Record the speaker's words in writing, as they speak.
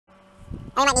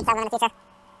we might need some of them in the future.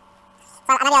 So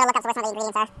I'm gonna be able to look up where some of the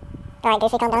ingredients are. Alright,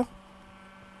 Goofy, calm down.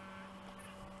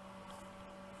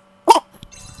 Wait,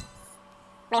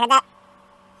 heard that?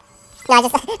 No, I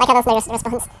just like how those no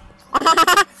response.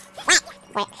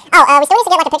 Wait. Oh, we still need to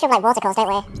get like a picture of like watercolors, don't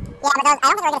we? Yeah, but those, I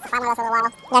don't think we're gonna find one of those for a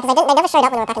while. Yeah, because they never showed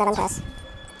up when we were back in the Olympus.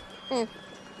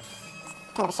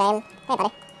 Kind of a shame. Hey,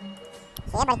 buddy.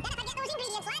 Yeah, buddy. Then if I get those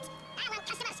ingredients right, I want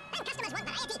customers. Then customers want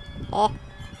variety. Yeah.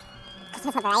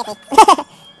 Customers want variety.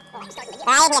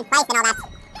 Variety and price and all that.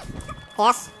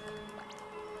 Yes.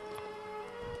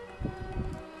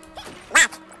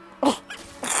 Whack.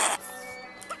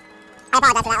 I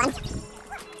apologize for that one.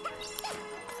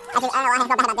 I don't know why I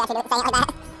feel bad about saying it like that.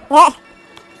 Yeah.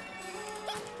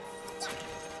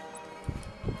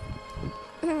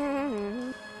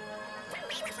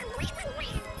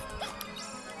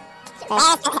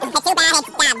 It's too bad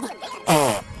it's done.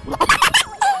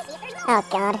 Oh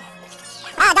god.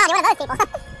 Oh god, you're one of those people.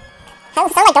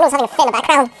 Sounds like Donald's having a fit in the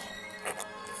background.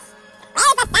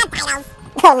 Where's the subtitles?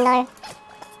 Oh no.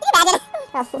 Can you imagine?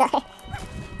 Oh no.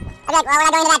 I'm like, well, we're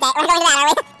not going to that day. We're not going to that, are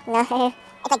we? No.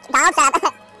 It's like, Donald, shut up.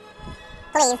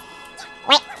 Please.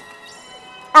 Wait.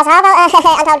 Oh, so how about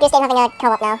Untold Goose Game having a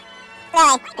co-op now?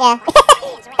 Really? Yeah.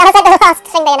 That was like the last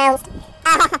thing they announced.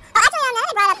 Actually, now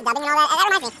they brought up dubbing and all that. That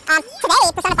reminds me. Today,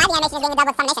 Persona 5 the animation is being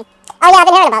dubbed with Funimation. Oh yeah, I've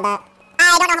been hearing about that. I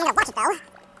don't know if I'm gonna watch it though.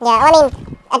 Yeah, well, I mean,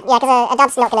 yeah, because a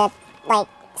dub's not gonna, like,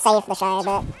 save the show,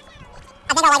 but... I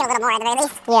think I'll like it a little more at the very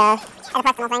least. Yeah. As a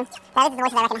personal thing. But this is the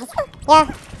voices I recognize. Yeah.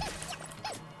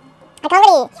 I can't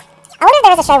really... I wonder if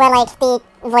there is a show where, like, the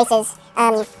voices,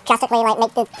 drastically, like,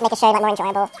 make a show, like, more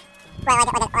enjoyable. Where, like,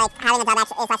 having a dub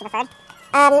actually is actually preferred?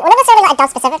 Well, not necessarily, like, a dub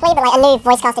specifically, but, like, a new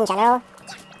voice cast in general.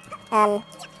 I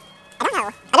don't know.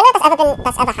 I don't know if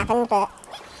that's ever happened, but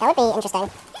that would be interesting.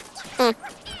 Don't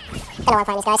know where I'm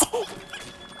finding these guys.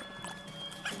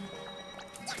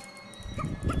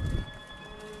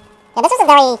 Yeah, this was a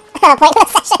very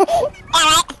pointless session. Yeah,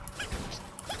 right?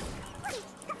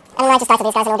 And then I just die to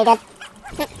these guys and it'll be good.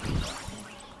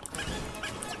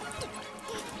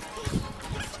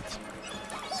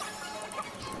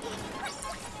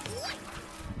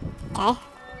 Okay.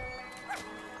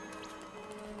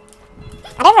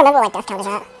 I don't remember what death count is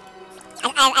at. I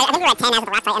think we were at 10 as of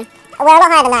the last fight. We're a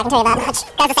lot higher than that, I can tell you that much.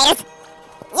 Guys, the Satyrs.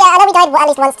 Yeah, I know we died at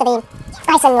least once to the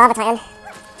Ice and Lava Titan.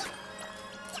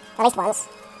 At least once.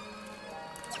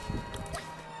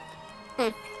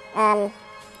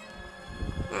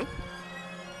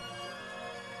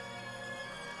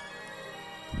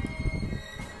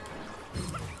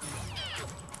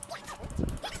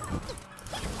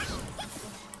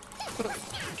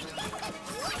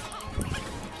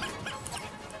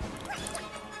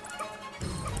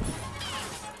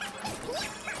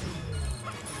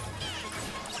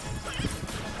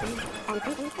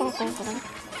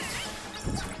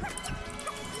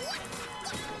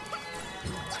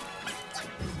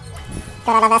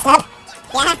 Got out of that snap?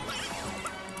 Yeah.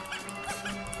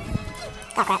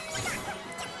 Oh crap.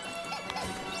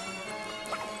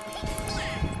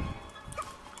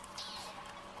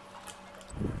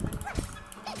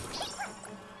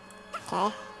 Okay.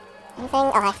 Anything?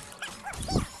 Oh hi.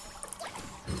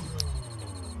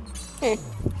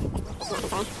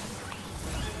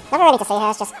 Nothing really to see here,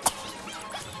 it's just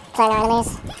playing our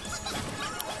enemies.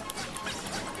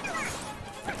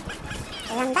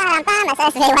 My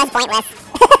first video was pointless.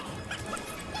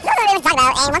 Not really much to talk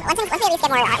about, and once we at least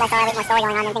get more artless or a bit more story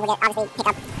going on, then things will get obviously pick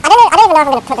up. I don't even know if I'm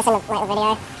going to put this in the video.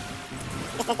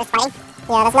 Just fighting?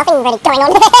 Yeah, there's nothing really going on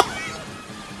here.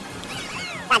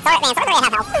 God, Sword's really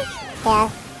half health. Yeah.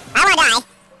 I don't want to die.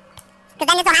 Because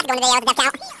then this will have to go in the video with the death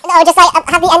count. No, just like,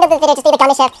 have the end of the video just be the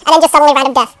gunner ship, and then just suddenly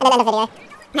random death, and then end of the video.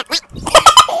 We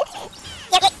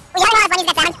already know how funny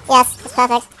that sounds. Yes, it's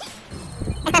perfect.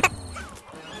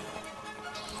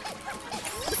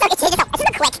 It's super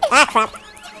quick. Ah, crap. Get.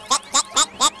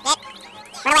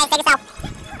 Run away, save yourself.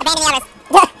 Abandon the others.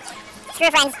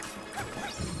 Screw friends.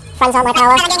 Friends aren't my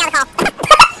power. I'm getting out of the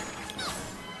call.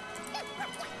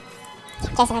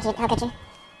 Jason, how could you?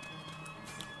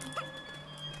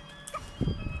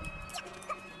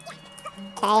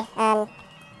 Okay, I'm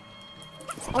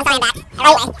coming back.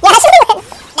 Right. Yeah, I should've went.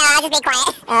 No, I'll just be quiet.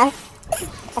 Oh.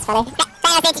 That's funny.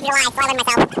 Thanos didn't teach me to lie, so I learned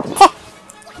myself.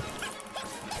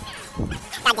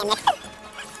 God damn it.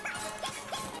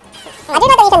 I do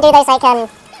know that you can do those, like,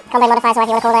 combo modifiers, or whatever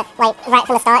you want to call it, like, right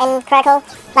from the start in Critical.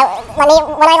 Like, when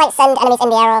I, like, send enemies in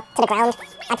the air or to the ground,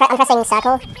 I'm pressing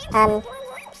circle. And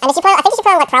if you put, I think if you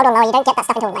put on, like, crowd or low, you don't get that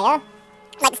stuff until later.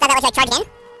 Like, the stuff that lets you, like, charge in?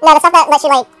 No, the stuff that lets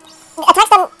you, like,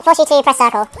 attacks them force you to press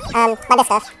circle, like this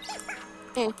stuff. I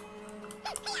think,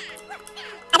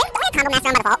 don't we have Combo Master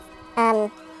on by default? Yeah,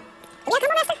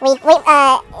 Combo Master?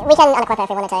 We can unequip it if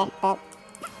we wanted to, but...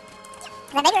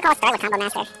 I vaguely recall starting with Combo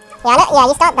Master. Yeah, yeah,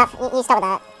 you start with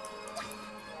that.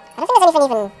 I don't think there's anything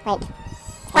even, like...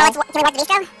 Well, can we work the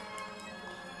bistro?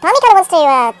 Tommy kinda wants to,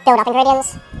 build up ingredients.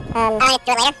 Do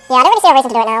it later? Yeah, I don't really see a reason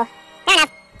to do it now. Fair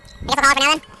enough. I guess we'll call it for now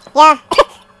then? Yeah.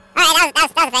 Alright, that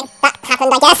was the thing. That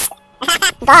happened, I guess.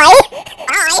 Bye!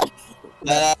 Bye!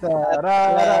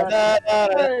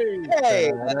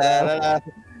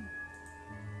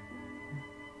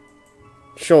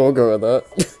 Sure, we'll go with that.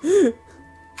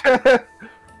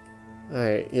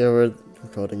 Alright, yeah, we're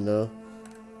recording now.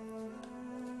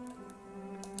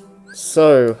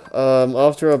 So,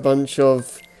 after a bunch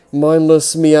of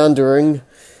mindless meandering,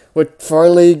 we're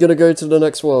finally gonna go to the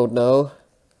next world now.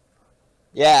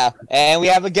 Yeah, and we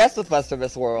have a guest with us from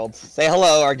this world. Say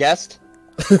hello, our guest.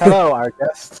 Hello, our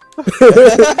guest.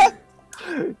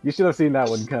 You should have seen that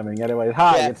one coming. Anyway,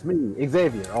 hi, Yeah. It's me,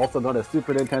 Xavier, also known as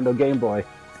Super Nintendo Game Boy.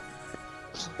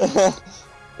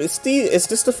 Is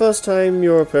this the first time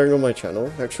you're appearing on my channel,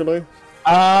 actually?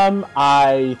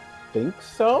 I think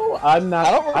so. I'm not.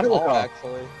 I don't recall, recall.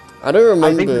 actually. I don't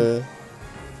I think remember.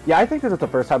 Yeah, I think this is the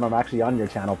first time I'm actually on your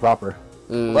channel proper.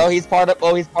 Well, he's part of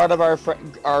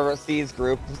our C's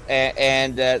group,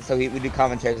 and so we do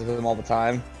commentaries with him all the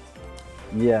time.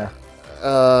 Yeah.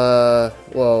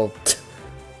 Well...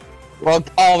 Well,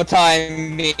 all the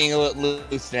time being a little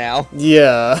loose now.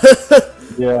 Yeah.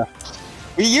 Yeah.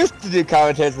 We used to do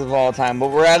commentaries with him all the time, but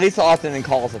we're at least often in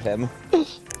calls with him.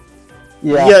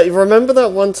 Yeah. Yeah, you remember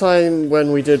that one time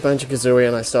when we did Banjo-Kazooie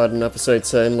and I started an episode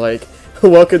saying, like,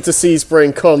 welcome to C's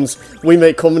Brain Comms, we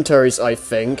make commentaries, I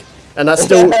think. And that's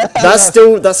still,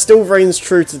 that still reigns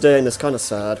true today, and it's kind of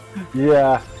sad.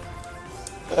 Yeah.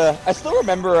 I still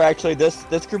remember, actually, this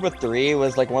group of 3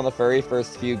 was, like, one of the very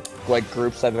first few, like,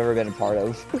 groups I've ever been a part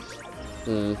of.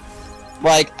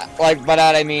 Like, by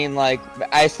that I mean, like,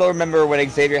 I still remember when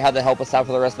Xavier had to help us out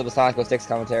for the rest of the Sonic 06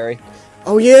 commentary.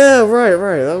 Oh yeah, right,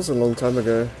 that was a long time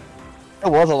ago.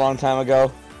 It was a long time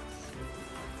ago.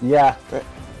 Yeah.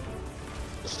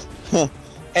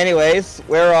 Anyways,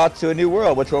 we're off to a new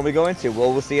world. Which one are we going to?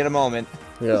 Well, we'll see in a moment.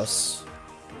 Yes.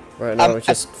 Right now we're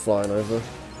just flying over.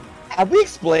 Have we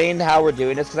explained how we're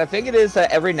doing this? Because I think it is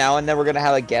that every now and then we're going to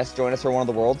have a guest join us for one of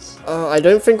the worlds. I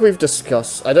don't think we've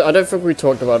discussed... I don't think we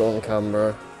talked about it on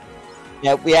camera.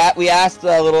 Yeah, we asked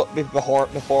a little bit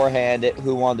beforehand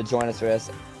who wanted to join us for this.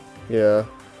 Yeah.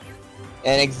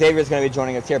 And Xavier's going to be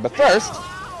joining us here. But first...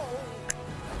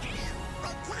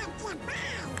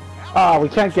 Oh, we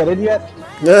can't get in yet?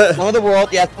 some of the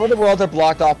worlds are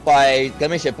blocked off by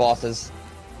gummy ship bosses.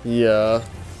 Yeah.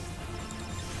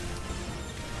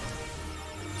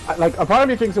 Like, a part of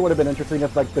me thinks it would have been interesting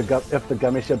if, like, if the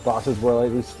gummy ship bosses were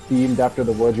at least themed after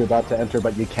the world you're about to enter,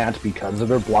 but you can't because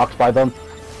they're blocked by them.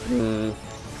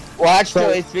 Well,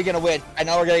 actually, speaking of which, I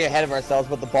know we're getting ahead of ourselves,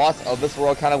 but the boss of this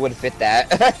world kind of would fit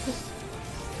that.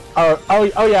 Oh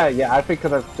yeah. I think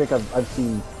I've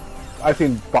seen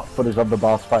footage of the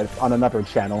boss fight on another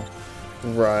channel.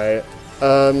 Right.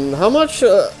 How much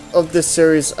of this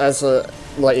series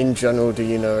like, in general do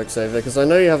you know, Xavier? Because I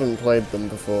know you haven't played them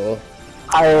before.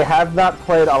 I have not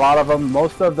played a lot of them.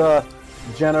 Most of the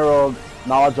general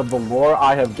knowledge of the lore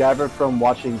I have gathered from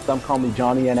watching Some Call Me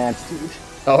Johnny and Aunt Steve.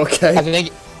 Okay.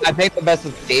 I think the best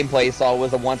gameplay you saw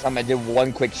was the one time I did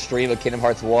one quick stream of Kingdom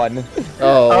Hearts 1.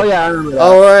 Oh yeah, I remember that.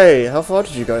 Oh right. How far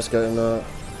did you guys get in that?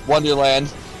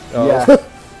 Wonderland. Oh. Yeah.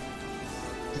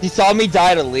 You saw me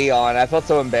die to Leon. I felt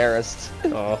so embarrassed.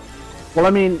 Oh. Well, I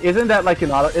mean, isn't that like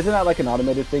an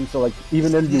automated thing? So like,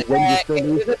 even if you win, you still It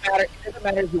lose. doesn't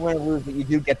matter if you win or lose, but you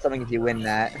do get something if you win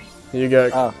that. You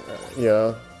get... Oh.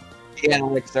 Yeah. Yeah,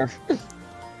 elixir.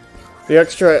 The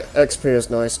extra XP is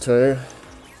nice too.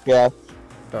 Yeah.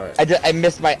 Alright. I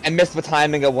missed the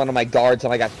timing of one of my guards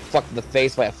and I got fucked in the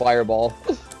face by a fireball.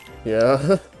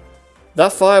 Yeah.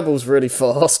 That fireball's really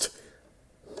fast.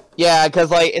 Yeah,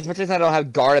 because like, especially since I don't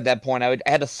have guard at that point, I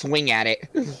had to swing at it.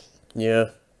 Yeah.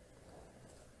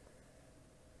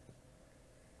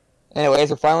 Anyways,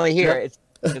 we're finally here.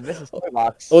 This is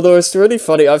Toybox. Although it's really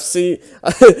funny, I've seen...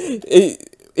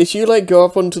 if you, like, go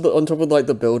up on top of, like,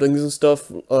 the buildings and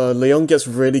stuff, Leon gets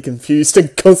really confused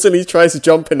and constantly tries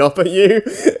jumping up at you.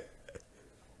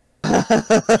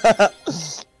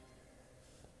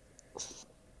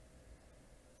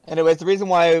 Anyways, the reason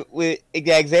why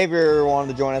Xavier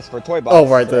wanted to join us for Toybox. Oh,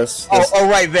 right, this. Oh,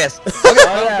 right, this. Okay,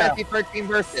 Final Fantasy 13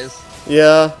 versus.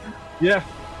 Yeah. Yeah.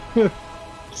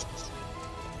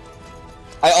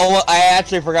 I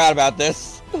actually forgot about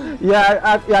this.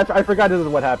 Yeah, I forgot this is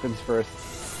what happens first.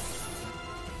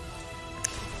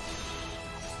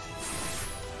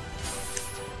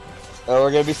 Oh,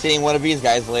 we're gonna be seeing one of these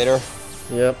guys later.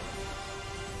 Yep.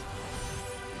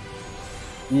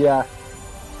 Yeah.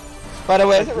 By the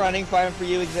way, is it running fine for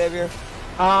you, Xavier?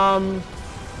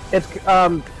 It's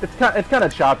kind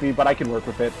of choppy, but I can work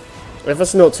with it. If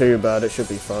it's not too bad, it should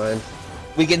be fine.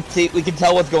 We can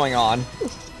tell what's going on.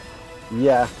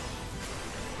 Yeah.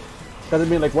 Doesn't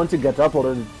mean like once it gets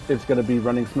uploaded, it's gonna be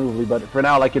running smoothly. But for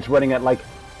now, like it's running at like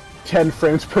 10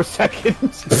 frames per second.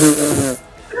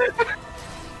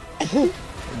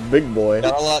 Big boy.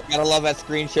 Gotta love that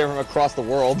screen share from across the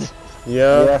world.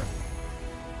 Yeah.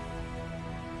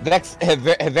 Vex,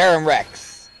 Heverum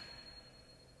Rex.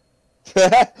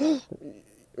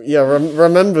 Yeah,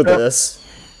 remember this.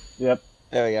 Yep.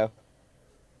 There we go.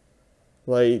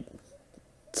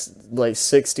 Like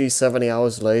 60, 70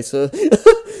 hours later.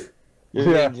 You're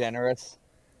being generous.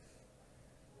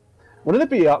 Wouldn't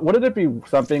it be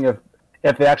something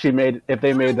if they actually made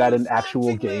that an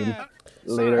actual game I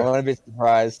later? wouldn't be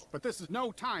surprised. But this is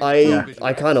no time.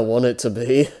 I kind of want it to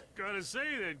be. Gotta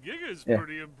say that Giga's Yeah.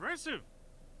 pretty impressive.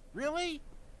 Really?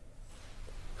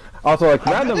 Also, like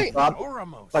random think- thought,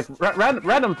 Oramos. like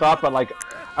random thought, but like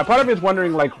a part of me is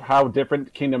wondering like how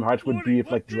different Kingdom Hearts would be if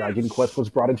like Dragon Quest was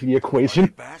brought into the equation.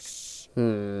 Back.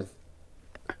 That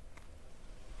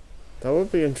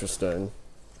would be interesting.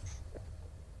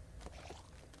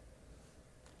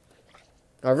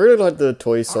 I really like the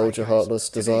toy soldier Heartless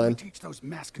Today we design. teach those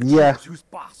masked Yeah. soldiers who's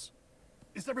boss.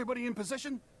 Is everybody in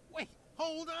position? Wait,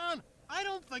 hold on. I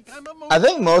don't think I'm emotionally I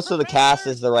think most of the cast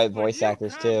prepared. is the right Will voice you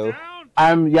actors calm too.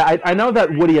 down? Yeah, I know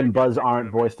that Woody and Buzz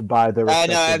aren't voiced by the I know. I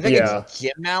respective. think Yeah. it's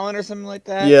Jim Allen or something like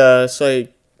that. Yeah, it's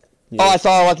like... Oh, I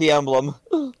saw a lucky emblem.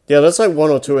 Yeah, there's like one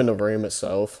or two in the room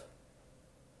itself.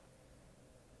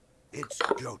 It's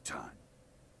go time.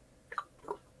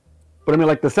 But I mean,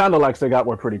 like the sound alikes they got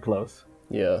were pretty close.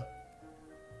 Yeah.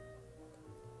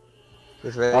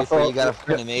 Just ready Also- for you got a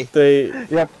friend of me. They...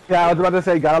 Yep. Yeah, I was about to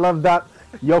say, gotta love that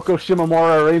Yoko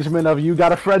Shimomura arrangement of "You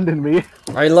Got a Friend in Me."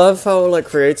 I love how like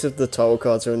creative the title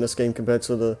cards are in this game compared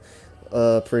to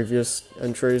the previous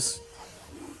entries.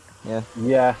 Yeah.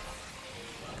 Yeah.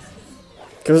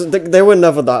 Because they were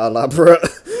never that elaborate.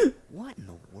 What in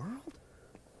the world?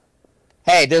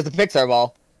 Hey, there's the Pixar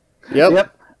ball. Yep.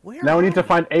 Yep. Where Now we are need to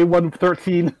find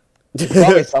A113.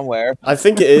 Probably somewhere. I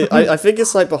think it is. I think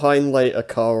it's like behind like a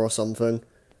car or something.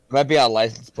 Might be on a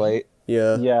license plate.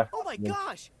 Yeah. Yeah. Oh my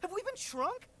gosh! Have we been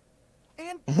shrunk?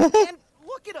 And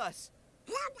look at us.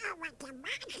 You know what the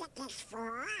market is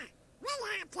for. We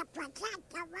have to protect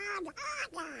the world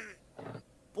order.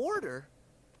 Border?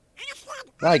 I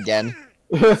said Not again.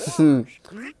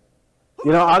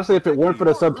 You know, honestly, if it weren't for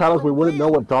the subtitles, we wouldn't know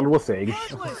what Donald was saying.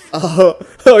 Heartless.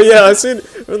 Oh yeah, I seen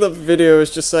the video.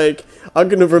 It's just like I'm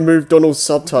gonna remove Donald's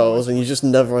subtitles, and you just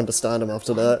never understand him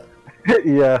after that.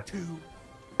 Yeah.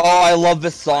 Oh, I love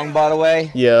this song, by the way.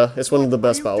 Yeah, it's one of the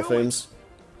best battle themes.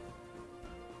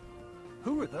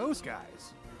 Who are those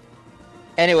guys?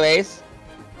 Anyways,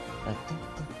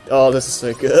 Oh, this is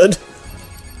so good.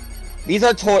 these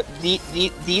are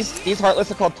these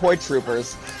Heartless are called toy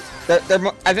troopers. I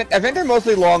think they're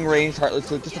mostly long range Heartless,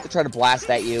 so just have to try to blast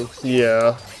at you.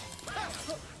 Yeah.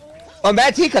 Oh,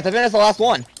 Mad Teacups. I think that's the last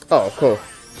one. Oh, cool.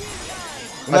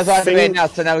 That's what I think- made now,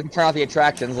 so now we can turn off the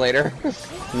attractions later.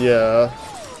 Yeah.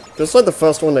 That's like the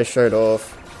first one they showed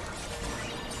off.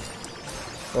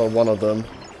 Or one of them.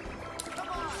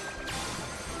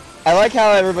 I like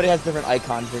how everybody has different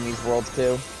icons in these worlds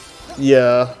too.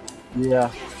 Yeah.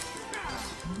 Yeah.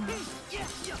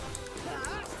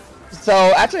 So,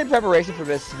 actually, in preparation for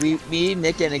this, me,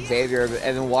 Nick, and Xavier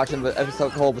have been watching the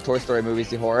episode called the Toy Story movies,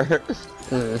 the horror.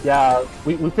 Yeah.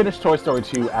 We finished Toy Story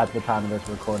 2 at the time of this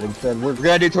recording, so we're We're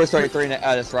gonna do Toy Story 3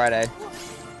 this Friday.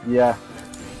 yeah.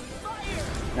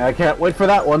 I can't wait for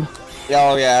that one.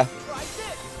 Oh yeah.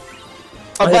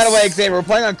 Oh, by the Nice. way, Xavier, we're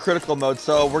playing on critical mode,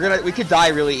 so we could die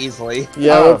really easily.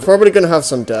 Yeah, Oh. we're probably gonna have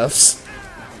some deaths.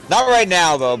 Not right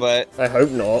now though, but I hope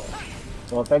not.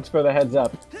 Well, thanks for the heads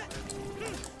up.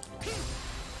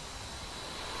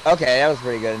 okay, that was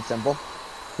pretty good and simple.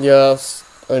 Yeah,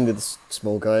 only the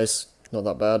small guys. Not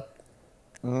that bad.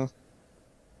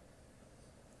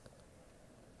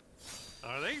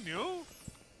 Are they new?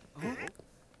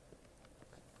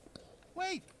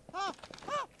 Wait!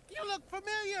 You look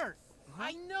familiar!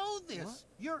 I know this!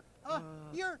 You're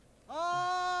Yeah,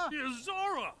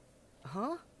 Zora!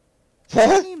 Huh?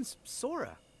 My name's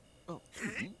Sora.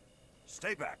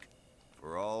 Stay back.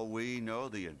 For all we know,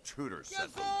 the intruder set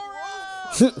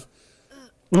them.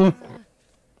 Yasora!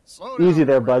 Slow down, Easy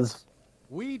there, Buzz.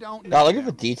 We don't God, know look at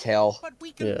the them, detail. but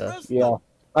we can Yeah. trust Yeah.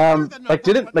 them.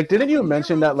 Didn't you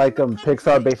mention that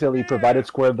Pixar basically provided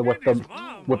Square with His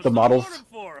mom must the have models? ordered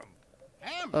for him.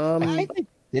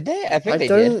 Did they? I think I they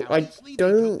did.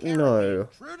 don't know.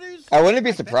 I wouldn't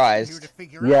be surprised.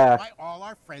 Yeah.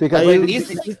 Because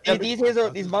I-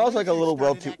 These models are like a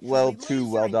little too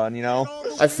well done, you know.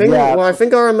 I think. Yeah. Well, I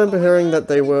think I remember hearing that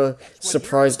they were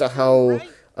surprised at how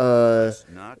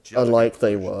alike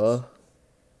they were.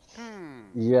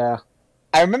 yeah.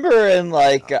 I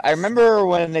remember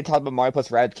when they talked about Mario plus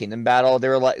Rabbids Kingdom Battle, they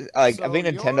were like I think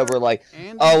Nintendo were like,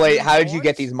 oh wait, how did you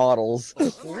get these models?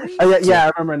 Yeah,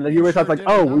 I remember. And you were like,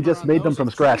 oh, we just made them from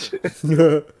scratch.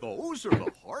 Those are the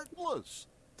Heartless.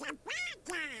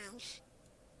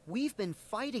 We've been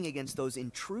fighting against those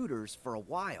intruders for a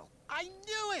while. I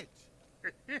knew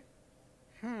it.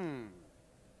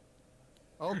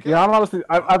 Okay. Yeah,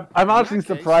 I'm honestly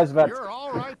surprised that You're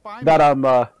all right by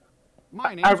me.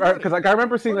 My name's because like I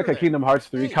remember seeing like a Kingdom Hearts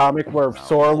 3 comic where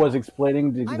Sora was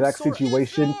explaining the exact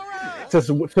situation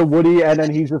to Woody, and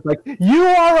then he's just like, "You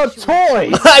are a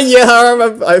toy." Yeah, I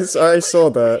remember. I saw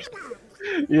that.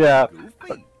 Yeah.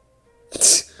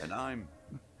 And I'm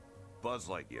Buzz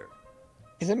Lightyear.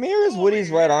 Is it me or is Woody's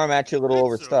right arm actually a little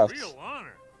overstuffed? Real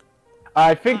honor.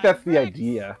 I think that's the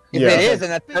idea. If Yeah. it is, then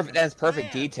that's perfect. That's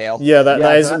perfect detail. Yeah, that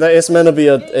Yeah, is meant to be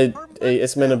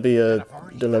it's meant to be a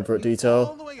deliberate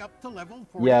detail.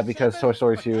 Yeah, because Toy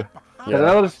Story 2.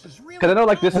 Yeah. Because I know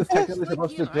like this is technically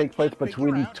supposed to take place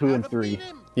between 2 and 3.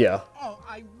 Yeah.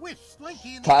 Let's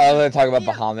talk about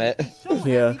Bahamut.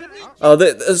 Yeah. Oh,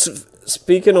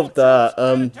 speaking of that,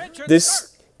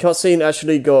 this cutscene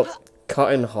actually got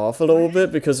cut in half a little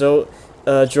bit because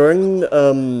during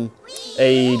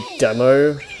a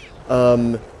demo,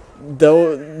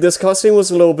 this cutscene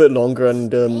was a little bit longer,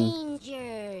 and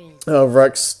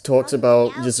Rex talked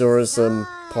about Yuzura's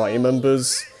party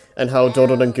members and how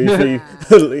Donald and Goofy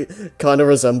kind of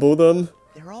resemble them.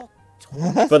 They're all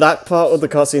But that part of the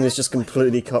cutscene is just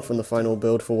completely cut from the final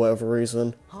build for whatever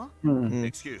reason.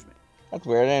 Excuse me. That's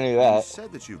weird. I didn't know You that.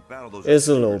 said that you battled those. It's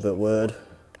a little intruders. bit weird.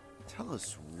 Tell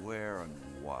us where and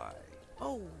why.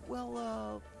 Oh,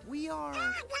 well, we are...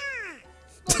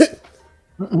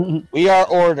 We are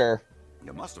Order.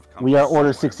 You must have come. We are from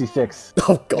Order somewhere. 66.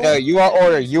 Oh god. No, you are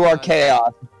Order. You are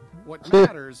Chaos. What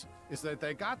matters is that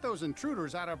they got those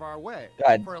intruders out of our way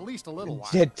God. for at least a little while.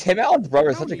 Tim Allen's brother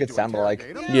is No such a need good to sound alike.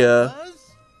 interrogate 'em. Yeah.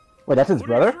 Wait, that's his Woody's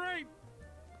brother? right.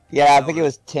 Yeah, I think it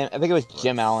was Tim. I think it was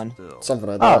Jim Allen. Still, Something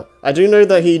like that. I do know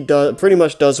that he pretty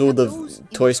much does all the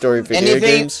Toy Story video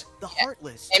Anything- games. The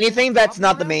Heartless. Anything that's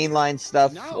not the mainline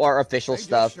stuff or official they just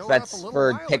stuff, showed that's up a little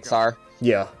for while ago. Pixar.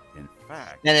 Yeah, in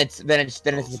fact, Then it's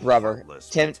his brother.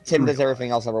 Tim does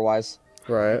everything else otherwise.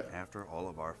 right. after all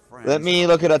of our friends. Let me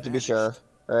look it up to be sure.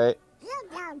 Right?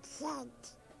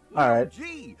 Alright.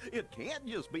 Gee, it can't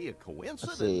just be a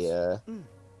coincidence. Let's see.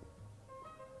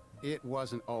 It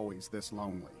wasn't always this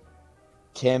lonely.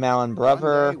 Tim Allen One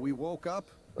brother. day we woke up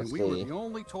and Let's we were see. the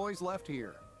only toys left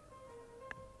here.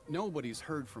 Nobody's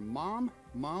heard from Mom,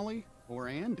 Molly, or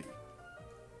Andy.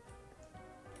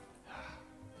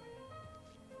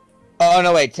 Oh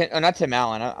no, wait. Not Tim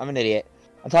Allen. I'm an idiot.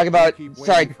 I'm talking about. keep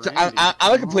Sorry, waiting for I'm Andy.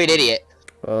 a complete idiot.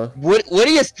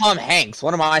 Woody is Tom Hanks.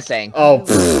 What am I saying? Oh, What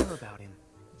do you know about him?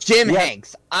 Jim Yeah.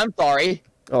 Hanks. I'm sorry.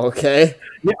 okay.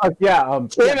 Tim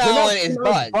Allen is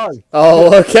Buzz.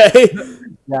 Oh, okay.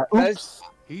 Yeah, That's- oops.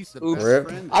 He's the Oops. best Rip.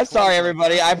 friend I'm the sorry, toys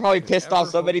everybody. I probably could pissed off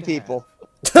ever so many hope to have. people.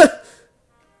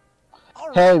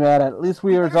 Hey man, at least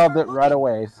we resolved it right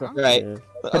away. So, Right. Yeah.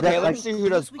 Okay, that, let's see who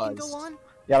does We can Buzz. go on?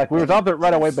 yeah, like we resolved it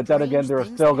right away, but then again, there are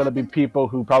still going to be people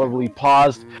who probably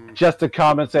paused just to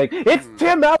comment saying, "It's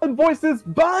Tim Allen voices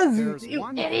Buzz, There's you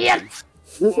one idiot!"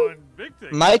 One big thing.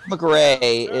 Mike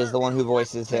McRae is the one who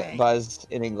voices Buzz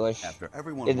in English. After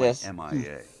everyone It went is.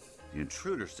 MIA, the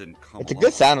intruders didn't come. It's a alone.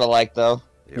 good sound alike, though.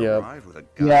 They Yeah. arrived with a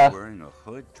guy Yeah. wearing a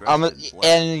hood, dressed in black,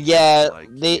 And yeah, like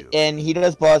you. and he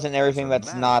does Buzz and As everything a that's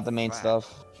matter not of the main fact,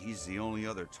 stuff. He's the only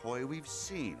other toy we've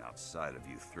seen outside of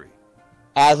you three.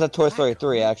 As of Toy Story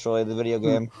 3, actually, the video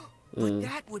game. But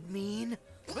that would mean...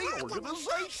 The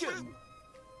organization!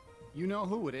 You know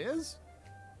who it is?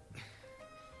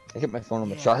 I get my phone on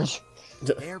the charge.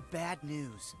 They're bad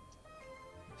news.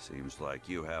 Seems like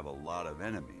you have a lot of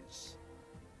enemies.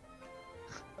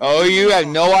 Oh, you have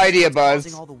no idea,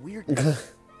 Causing Buzz. all the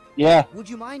weirdness. Yeah, Would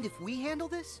you mind if we handle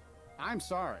this? I'm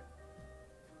sorry.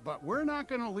 But we're not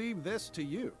gonna leave this to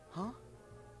you. Huh?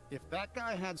 If that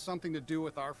guy had something to do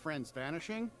with our friends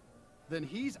vanishing, then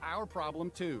he's our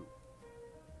problem too.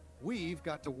 We've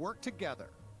got to work together.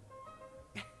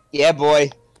 Yeah, boy.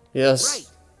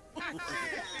 Yes. Right.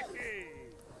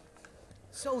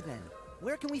 So then,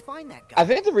 where can we find that guy? I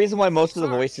think the reason why most of the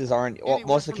voices aren't, well,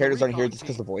 most of the characters aren't here just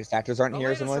because the voice actors aren't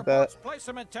here or something like that. Place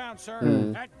them in town, sir.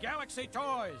 Hmm. At Galaxy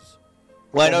Toys.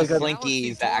 Well, I know Because-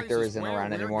 Slinky's the Galaxy actor Toys isn't is where around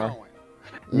we're anymore. going.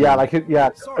 Yeah, like yeah.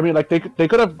 I mean, like they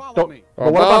could have. Follow me.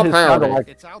 But what about his sound Howdy. alike?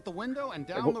 It's out the window and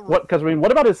down the road. What? Because I mean,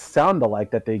 what about his sound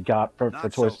alike that they got for Not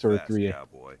Toy so Story fast, 3?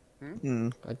 cowboy. I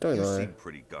don't You know. seem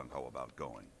pretty gung-ho about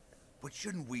going. But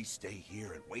shouldn't we stay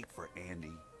here and wait for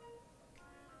Andy?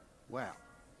 Well,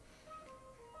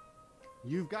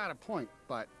 you've got a point,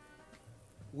 but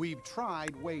we've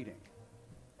tried waiting.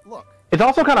 Look. It's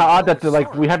also kind of odd that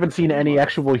like we haven't seen any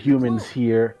actual humans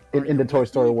here in the Toy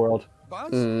Story world.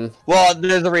 Buzz? Mm. Well,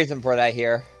 there's a reason for that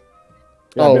here.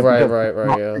 Yeah, Oh, because- right,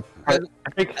 yeah. I think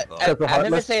I, because the I'm gonna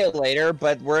Heartless. say it later,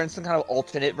 but we're in some kind of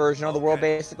alternate version of the world,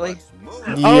 Okay, basically. let's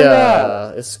move. Yeah, yeah.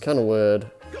 it's kind of weird.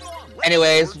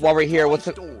 Anyways, while we're here, let's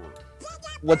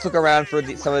look around for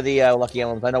some of the lucky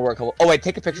elements. I know we're a couple. Oh wait,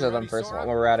 take a picture of them first while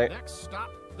we're at it. Next stop,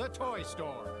 the toy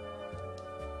store.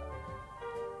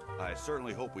 I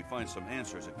certainly hope we find some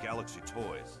answers at Galaxy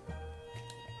Toys.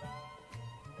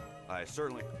 I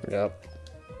certainly... Yep.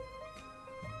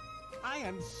 I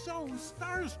am so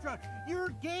starstruck. Your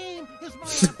game is my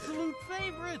absolute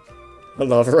favorite. I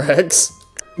love Rex.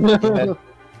 Helpers.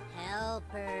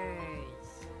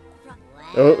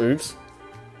 Oh, oops.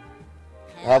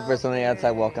 Helpers on the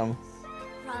outside, welcome.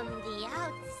 From the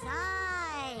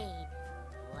outside.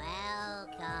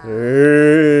 Welcome.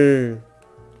 Hey.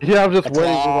 Yeah, I'm just That's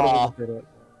waiting for one all. of them to say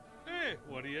that. Hey,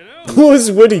 what do you know? What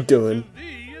was Woody doing?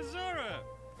 The Azura.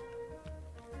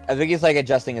 I think he's like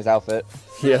adjusting his outfit.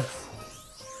 Yeah.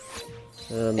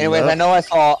 Anyways, I know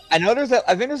there's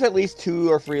I think there's at least 2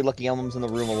 or 3 lucky emblems in the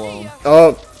room alone.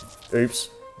 Oh, oops.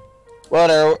 Well,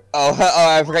 there. Oh,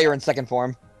 I forgot you're in second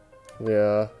form.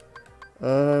 Yeah.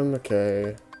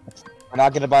 Okay. We're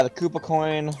not gonna buy the Koopa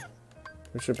coin.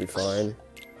 We should be fine.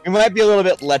 We might be a little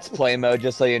bit Let's Play mode,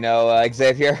 just so you know,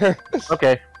 Xavier.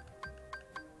 Okay.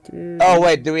 Oh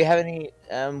wait, do we have any?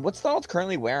 What's Donald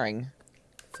currently wearing?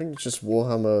 I think it's just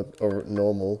Warhammer or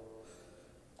normal.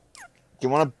 Do you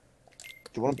want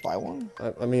to buy one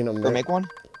I mean, I'm. or make one?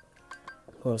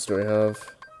 What else do we have?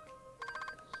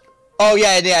 Oh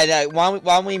yeah. Why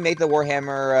don't we make the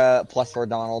Warhammer plus for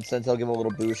Donald, since he'll give a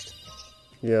little boost.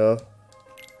 Yeah.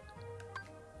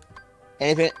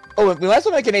 Anything? Oh, we might as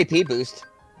well make an AP boost.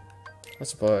 I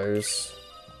suppose.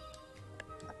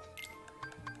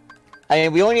 I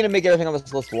mean, we only need to make everything on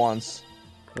this list once.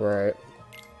 Right.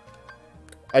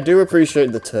 I do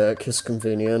appreciate the Turk. It's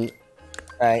convenient.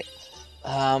 Right.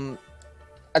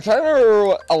 I try to remember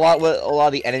what a lot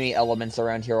of the enemy elements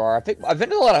around here are. I think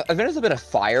there's a bit of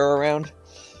fire around.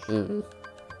 Mm.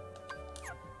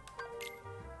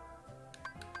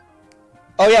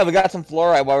 Oh yeah, we got some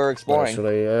fluoride while we were exploring.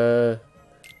 Actually,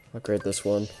 upgrade this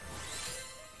one.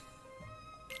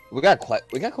 We got quite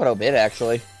a bit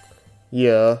actually.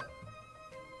 Yeah.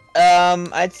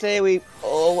 I'd say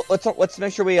let's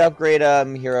make sure we upgrade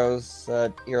Heroes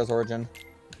Origin.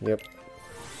 Yep.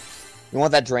 We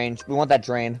want that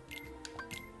drain.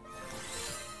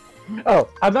 Oh,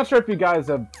 I'm not sure if you guys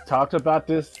have talked about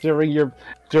this during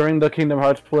the Kingdom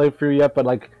Hearts playthrough yet, but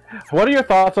like, what are your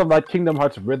thoughts on that Kingdom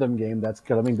Hearts rhythm game that's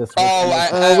coming this week? Oh,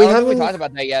 I we don't think haven't- we talked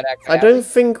about that yet. Actually, I don't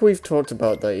think we've talked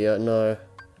about that yet. No.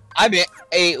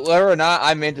 Whether or not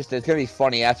I'm interested, it's gonna be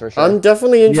funny. That's for sure. I'm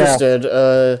definitely interested.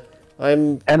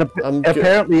 I'm. And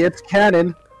apparently it's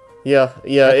canon. Yeah.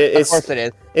 Yeah. Of course it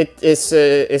is.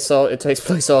 It takes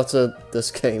place after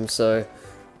this game, so.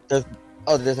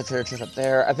 There's a church up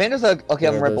there. I think there's a okay.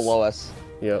 I'm There right it is. below us.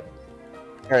 Yep.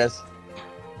 Here it is.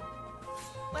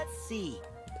 Let's see.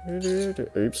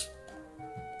 Oops.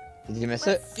 Did you miss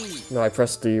Let's it? see. No, I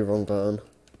pressed the wrong button.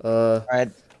 Alright. I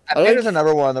think like- there's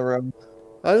another one in the room.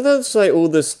 I love like all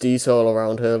this detail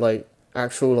around her, like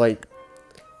actual like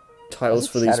titles What's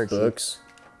for these Chatter Chief? books.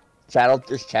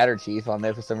 There's Chatter Chief on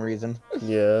there for some reason.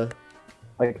 Yeah.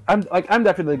 I'm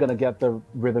definitely gonna get the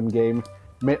rhythm game,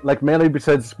 mainly due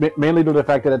to the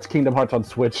fact that it's Kingdom Hearts on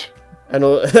Switch. And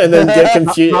then get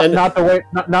confused Not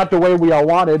the way we all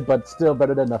wanted, but still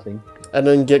better than nothing. and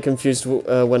then get confused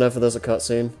whenever there's a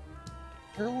cutscene.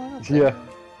 Yeah.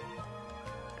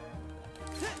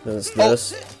 There's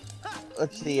this.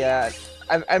 Let's see.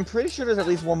 I'm pretty sure there's at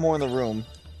least one more in the room.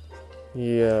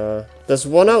 Yeah. There's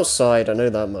one outside. I know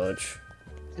that much.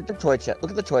 Look at the toy chest. Look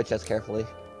at the toy chest carefully.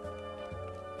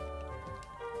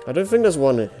 I don't think there's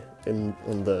one in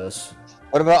this.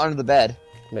 What about under the bed?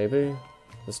 Maybe.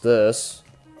 There's this.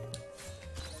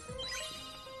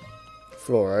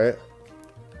 Fluorite.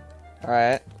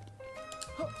 Alright.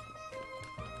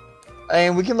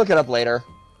 And we can look it up later.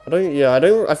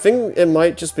 I think it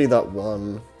might just be that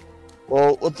one.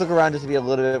 Well, let's look around just to be a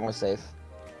little bit more safe.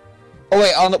 Oh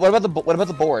wait, what about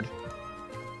the board?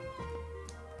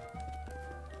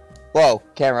 Whoa,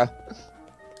 camera.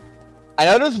 I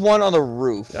know there's one on the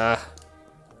roof. Ah.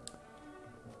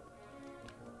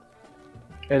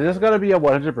 Is this gonna be a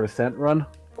 100% run?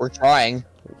 We're trying.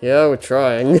 Yeah, we're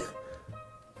trying.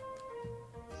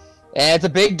 And it's a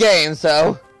big game,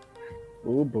 so...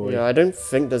 Oh boy. Yeah, I don't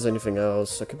think there's anything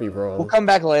else. I could be wrong. We'll come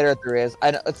back later if there is.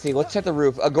 Let's see, let's check the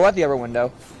roof. Go out the other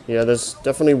window. Yeah, there's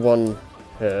definitely one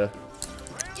here.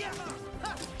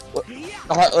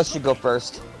 The Heartless should go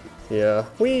first. Yeah.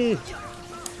 Whee!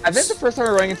 I think the first time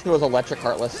we're running into was Electric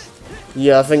Heartless.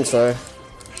 Yeah, I think so.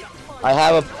 I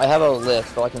have a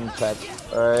list, so I can check.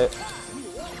 Alright.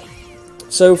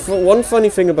 So, for one funny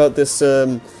thing about this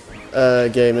game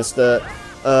is that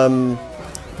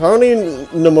apparently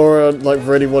Nomura like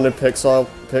really wanted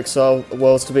Pixar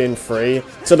worlds to be in free,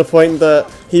 to the point that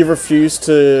he refused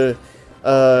to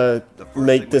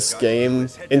make this game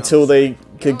until they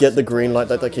could get the green light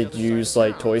that they could use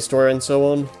like Toy Story and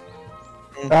so on.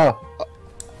 Oh.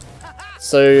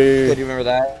 Do you So remember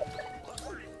that?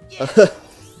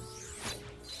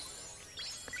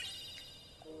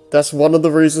 that's one of the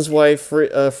reasons why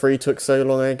free took so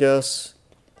long, I guess.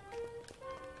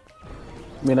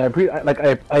 I mean, I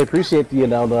appreciate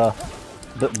the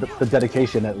the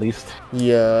dedication at least.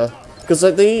 Yeah, because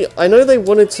like I know they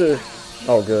wanted to.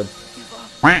 Oh, good.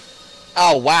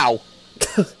 Oh, wow.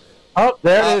 Oh,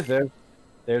 there it is.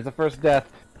 There's the first death.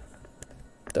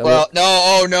 Damn Well, it. no,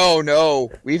 oh, no.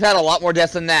 We've had a lot more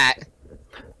deaths than that.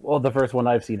 Well, the first one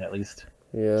I've seen at least.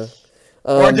 Yeah.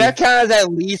 Or death count is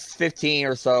at least 15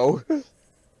 or so. And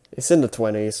It's in the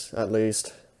 20s, at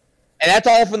least. that's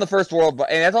all from the first world,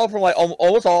 and that's all from, like,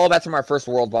 almost all that's from our first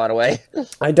world, by the way.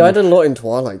 I died a lot in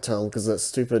Twilight Town because that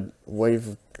stupid wave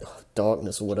of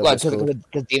darkness or whatever it's called.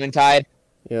 Because Demon Tide?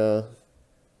 Yeah.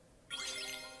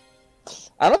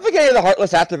 I don't think any of the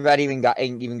Heartless after that even got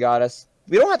us.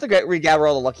 We don't have to regather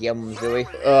all the lucky emblems, do we?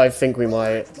 I think we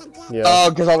might. Yeah. Oh,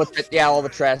 because all the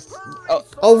chests. Oh,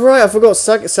 Oh, right, I forgot.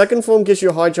 Second form gives you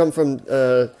a high jump from,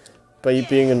 by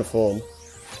being in the form.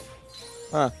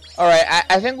 huh. Alright,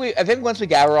 I think once we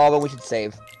gather all of them, we should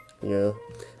save. Yeah.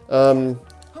 What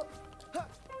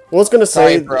I was gonna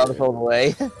Sorry say... for all the whole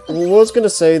delay. What I was gonna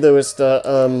say though is that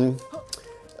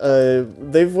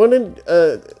they've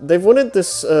wanted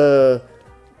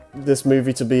this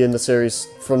movie to be in the series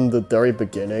from the very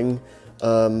beginning.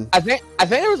 I think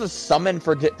there was a summon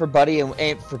for Buddy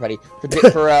and for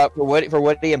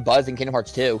Woody and Buzz in Kingdom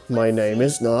Hearts 2. My name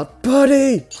is not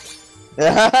Buddy.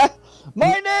 My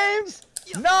name's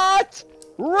not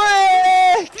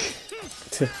Rick.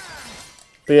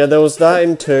 But yeah, there was that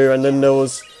in 2, and then there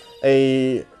was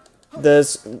a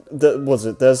there's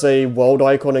a world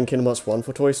icon in Kingdom Hearts 1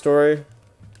 for Toy Story.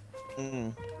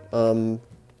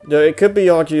 Yeah, it could be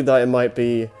argued that it might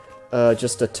be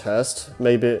just a test.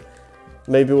 Maybe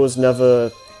it was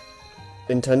never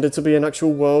intended to be an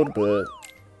actual world, but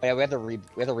Yeah, we have to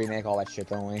remake all that shit,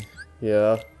 don't we?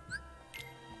 yeah.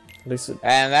 At least it,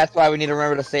 And that's why we need to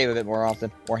remember to save a bit more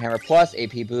often. Warhammer Plus,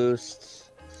 AP boosts.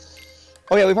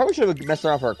 Oh yeah, we probably should have messed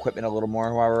around with our equipment a little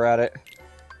more while we're at it.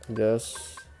 I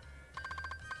guess.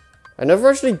 I never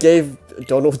actually gave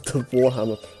Donald the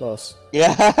Warhammer Plus.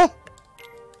 Yeah.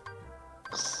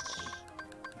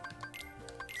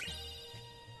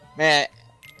 Man,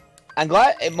 I'm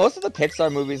glad most of the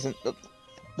Pixar movies and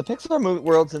the Pixar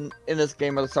worlds in this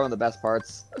game are some of the best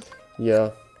parts.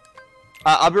 Yeah.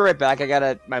 I'll be right back.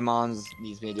 My mom's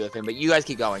needs me to do a thing, but you guys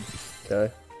keep going.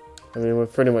 Okay. I mean, we're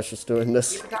pretty much just doing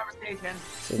this. Conversation.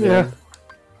 Yeah.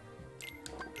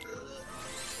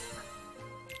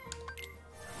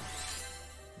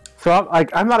 So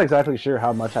I'm not exactly sure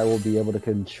how much I will be able to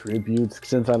contribute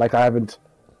since like I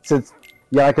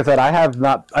said,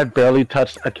 I barely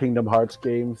touched a Kingdom Hearts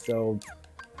game, so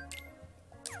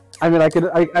I mean I could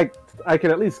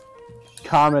at least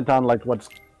comment on like what's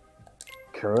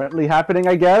currently happening,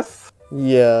 I guess.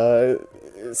 Yeah,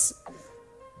 it's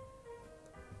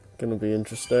gonna be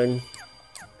interesting.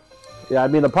 Yeah, I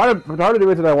mean the part of the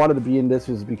reason I wanted to be in this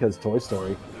was because Toy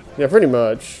Story. Yeah, pretty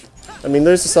much. I mean,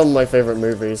 those are some of my favorite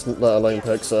movies, let alone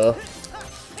Pixar.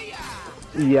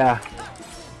 Yeah.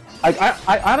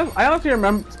 I honestly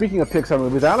remember, speaking of Pixar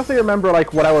movies, I honestly remember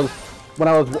like when I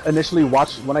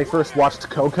first watched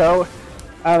Coco,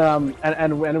 and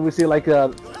we see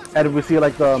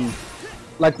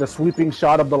the sweeping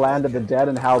shot of the land of the dead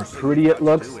and how pretty it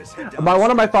looks.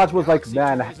 One of my thoughts was like,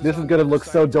 man, this is gonna look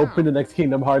so dope in the next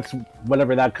Kingdom Hearts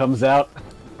whenever that comes out.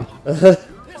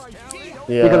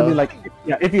 Yeah. Because I mean, like,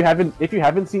 yeah, if you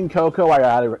haven't seen Coco,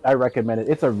 I recommend it.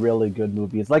 It's a really good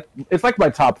movie. It's like my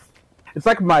top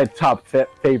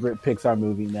favorite Pixar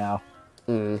movie now.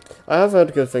 I have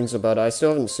heard good things about it. I still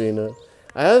haven't seen it.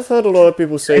 I have heard a lot of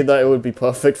people say that it would be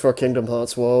perfect for a Kingdom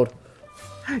Hearts world.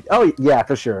 Oh yeah,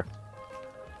 for sure.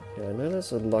 Yeah, I know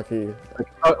that's a lucky.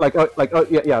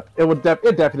 Yeah. It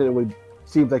definitely would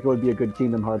seems like it would be a good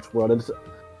Kingdom Hearts world,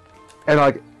 and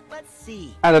like, Let's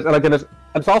see. and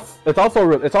it's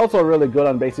also really good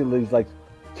on basically like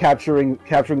capturing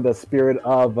the spirit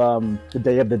of the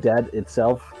Day of the Dead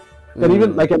itself. And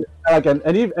even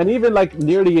even like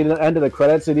near the end of the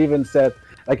credits, it even says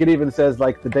like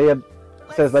the Day of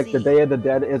the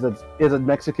Dead is a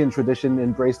Mexican tradition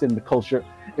embraced in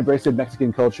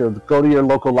Mexican culture. Go to your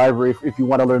local library if you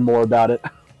want to learn more about it.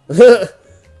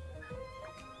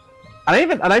 I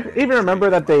even remember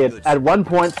that they had, at one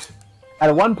point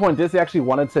Disney actually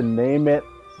wanted to name it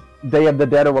Day of the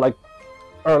Dead or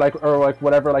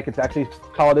whatever, like it's actually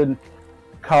called in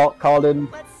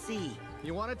Let's see.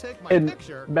 You want to take my in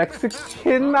picture?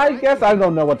 Mexican, I guess. I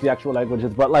don't know what the actual language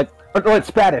is, but it's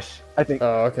Spanish, I think.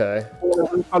 Oh, okay.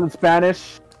 It's called in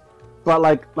Spanish,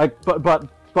 but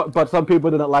some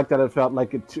people didn't like that. It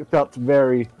felt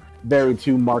very, very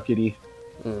too markety.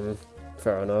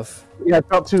 Fair enough. Yeah, it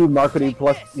felt too markety.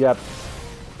 Plus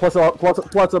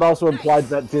it also implied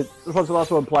that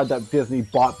Disney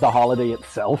bought the holiday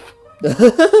itself.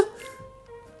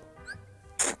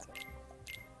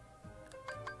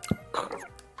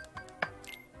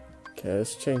 Okay,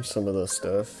 let's change some of this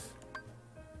stuff.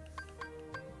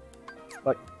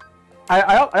 Like,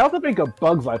 I also think a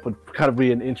Bug's Life would kind of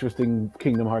be an interesting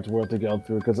Kingdom Hearts world to go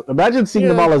through, because imagine seeing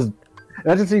them all as,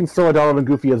 imagine seeing Sora, Donald, and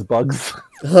Goofy as bugs.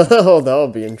 Oh, that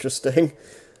would be interesting.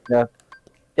 Yeah.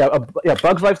 Yeah,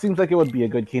 Bug's Life seems like it would be a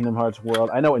good Kingdom Hearts world.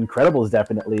 I know Incredibles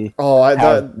definitely. Oh,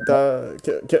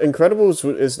 Incredibles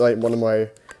is like one of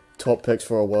my top picks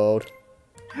for a world.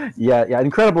 Yeah,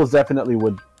 Incredibles definitely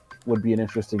would be an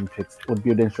interesting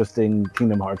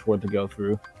Kingdom Hearts world to go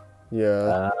through.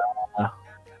 Yeah.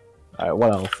 Alright,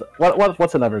 what else?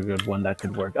 What's another good one that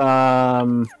could work?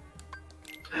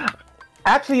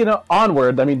 Actually,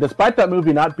 Onward. I mean, despite that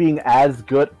movie not being as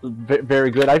good, very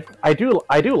good, I do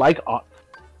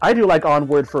like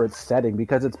Onward for its setting,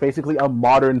 because it's basically a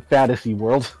modern fantasy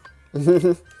world.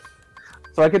 So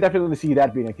I could definitely see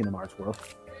that being a Kingdom Hearts world.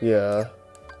 Yeah.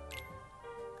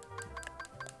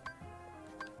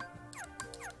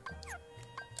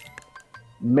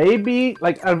 Maybe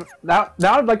now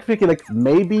I'm thinking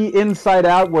maybe Inside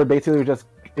Out, where basically we're just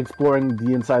exploring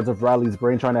the insides of Riley's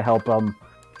brain, trying to help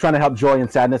Joy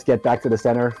and Sadness get back to the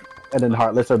center, and then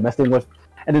Heartless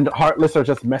are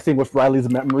just messing with Riley's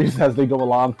memories as they go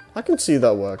along. I can see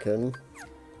that working.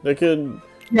 They could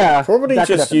probably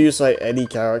just use like any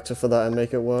character for that and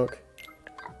make it work.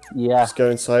 Yeah. Just go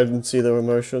inside and see their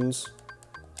emotions.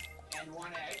 And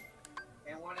one egg.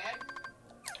 And one egg.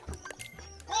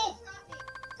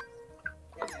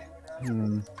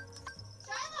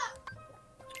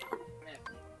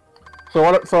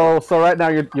 So right now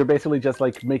you're basically just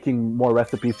like making more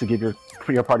recipes to give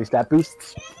your party stat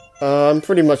boosts. I'm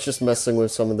pretty much just messing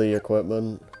with some of the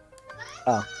equipment.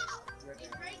 Oh.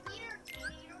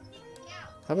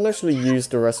 Haven't actually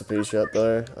used the recipes yet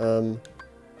though.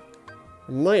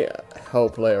 It might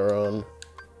help later on.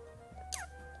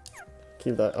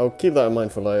 I'll keep that in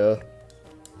mind for later.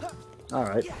 All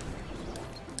right.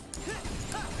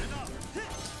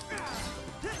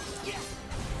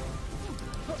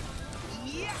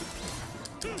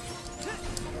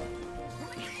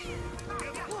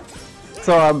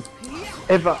 So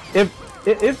if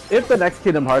the next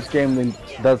Kingdom Hearts game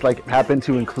does happen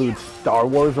to include Star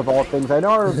Wars of all things, I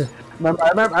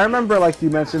remember you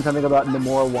mentioned something about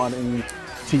Nomura wanting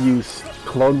to use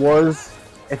Clone Wars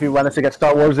if he wanted to get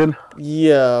Star Wars in.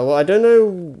 Yeah, well I don't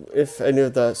know if any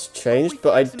of that's changed,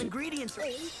 but I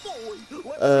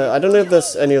don't know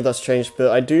if any of that's changed, but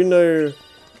I do know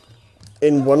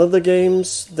in one of the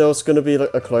games there was going to be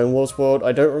a Clone Wars world.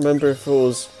 I don't remember if it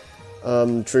was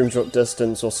Dream Drop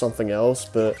Distance or something else,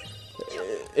 but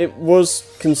it was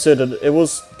considered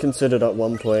at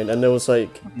one point, and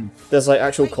there's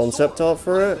actual concept art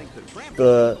for it,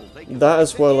 but that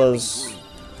as well as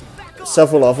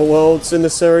several other worlds in the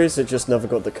series, it just never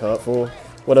got the cut for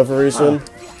whatever reason.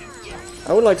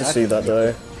 I would like to see that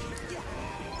though.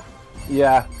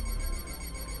 Yeah.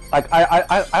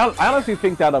 I honestly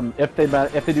think that if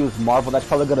they do with Marvel, that's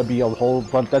probably gonna be a whole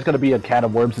bunch. That's gonna be a can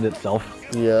of worms in itself.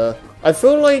 Yeah, I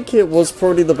feel like it was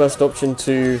probably the best option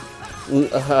to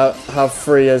have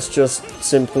free as just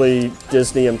simply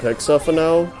Disney and Pixar for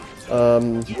now.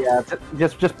 Yeah,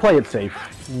 just play it safe.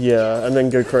 Yeah, and then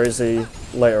go crazy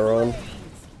later on.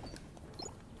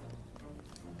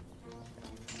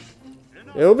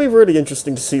 It will be really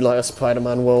interesting to see a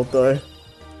Spider-Man world though.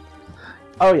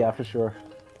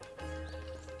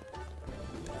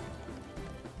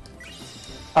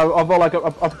 although like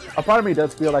a part of me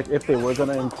does feel like if they were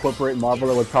gonna incorporate Marvel,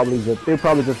 it would probably just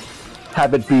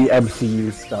have it be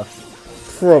MCU stuff.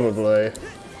 Probably.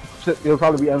 It would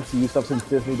probably be MCU stuff since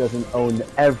Disney doesn't own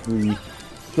every.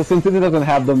 So since Disney doesn't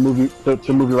have the movie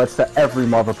rights to every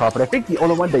Marvel property, I think the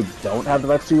only one they don't have the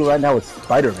rights to right now is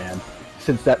Spider-Man,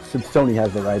 since Sony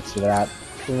has the rights to that.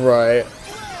 Right.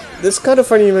 It's kind of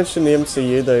funny you mentioned the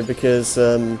MCU though, because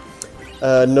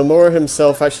Nomura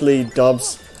himself actually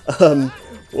dubs the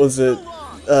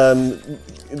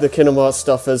Kingdom Hearts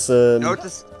stuff as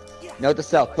Note to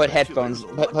self: put headphones,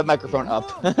 put microphone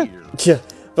up. Yeah,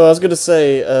 but I was gonna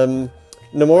say,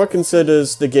 Nomura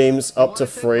considers the games up to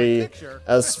 3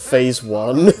 as Phase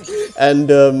 1, and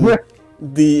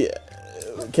the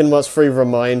Kingdom Hearts 3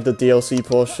 Remind, the DLC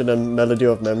portion, and Melody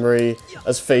of Memory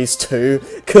as Phase 2,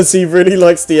 because he really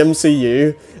likes the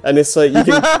MCU, and it's like,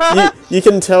 you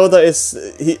can tell that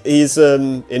he's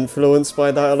influenced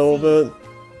by that a little bit.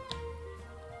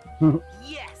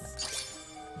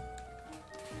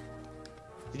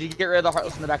 Did you get rid of the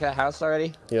Heartless in the back of the house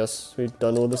already? Yes, we've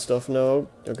done all the stuff now.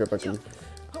 I'll go back and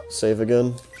save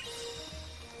again.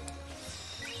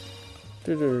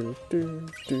 Hey,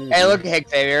 look, hey,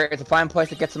 Xavier, it's a fine place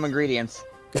to get some ingredients.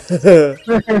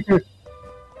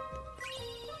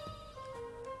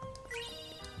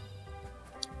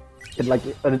 in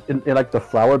like the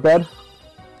flower bed.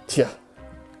 Yeah.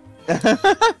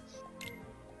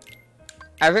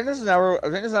 I think there's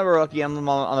another lucky emblem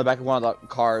on the back of one of the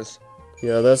cars.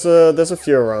 Yeah, there's a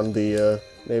few around the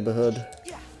neighborhood.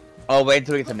 Oh, wait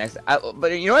until we get to the next.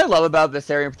 But you know what I love about this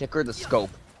area in particular? The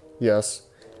scope. Yes.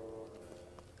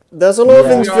 There's a lot of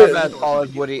We're about as tall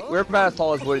as Woody. We're about as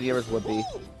tall as Woody the Ears would be.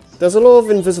 There's a lot of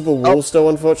invisible walls still,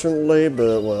 unfortunately,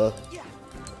 but well,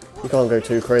 you can't go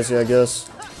too crazy, I guess.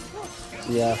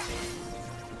 Yeah.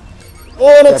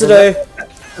 Oh, not today.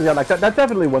 Yeah, like that's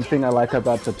definitely one thing I like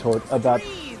about the Toy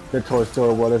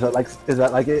Story world is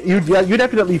that you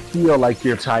definitely feel like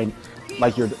you're tiny,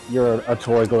 like you're a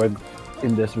toy going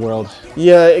in this world.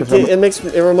 Yeah, it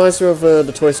reminds me of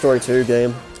the Toy Story 2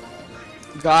 game.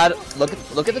 God, look at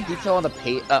the detail on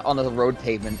the road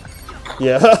pavement.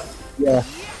 Yeah. Yeah.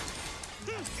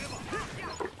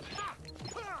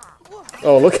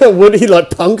 Oh, look at Woody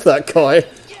like punk that guy.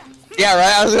 Yeah,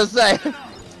 right. I was gonna say.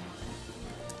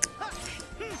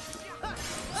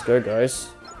 Let's go, guys.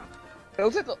 It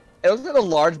looks like the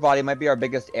large body might be our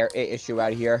biggest issue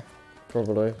out here.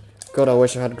 Probably. God, I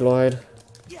wish I had glide.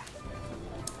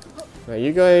 Right,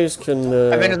 you guys can.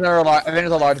 I think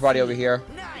there's a large body over here.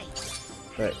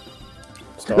 Right.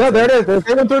 Yeah, there it is. There's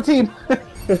 13.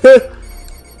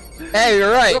 Hey,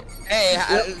 you're right. Hey.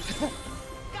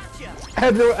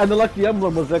 And the lucky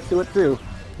emblem was next to it too.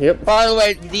 Yep. By the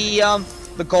way, the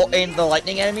gold and the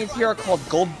lightning enemies here are called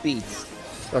gold beats.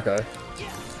 Okay.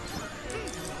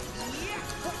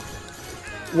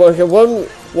 Well, okay,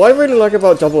 what I really like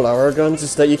about double arrow guns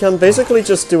is that you can basically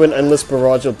just do an endless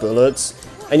barrage of bullets,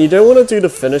 and you don't want to do the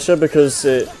finisher because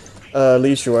it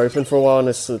leaves you open for a while and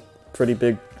it's a pretty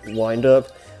big wind-up.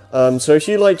 So if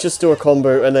you like just do a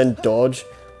combo and then dodge,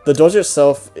 the dodge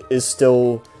itself is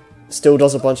still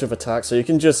does a bunch of attacks, so you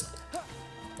can just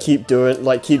keep doing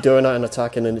that and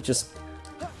attacking, and it just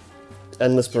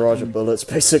endless barrage of bullets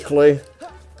basically.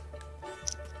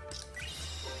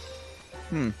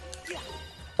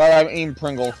 But I'm eating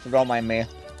Pringles, so don't mind me.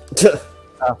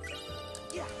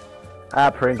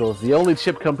 Pringles, the only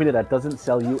chip company that doesn't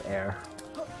sell you air.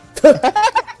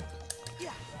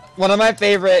 One of my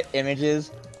favorite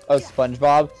images of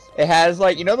SpongeBob, it has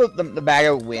like, you know the bag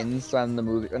of wins from the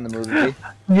movie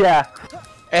Yeah.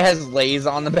 It has Lay's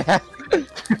on the back.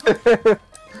 The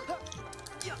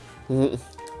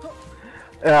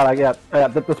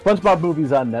SpongeBob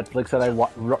movie's on Netflix, and I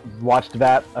watched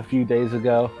that a few days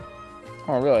ago.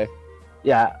 Oh, really?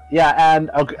 Yeah, and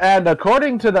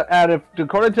according to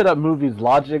that movie's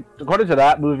logic, according to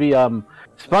that movie,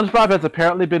 SpongeBob has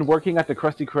apparently been working at the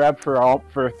Krusty Krab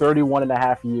for 31 and a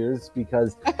half years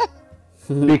because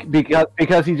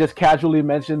because he just casually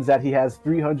mentions that he has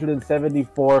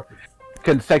 374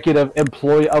 consecutive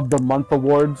Employee of the Month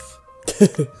awards.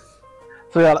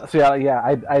 So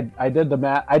I did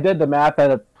the math,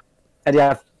 and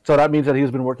yeah, so that means that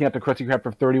he's been working at the Krusty Krab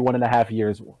for 31 and a half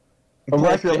years.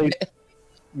 Miraculously,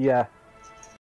 yeah.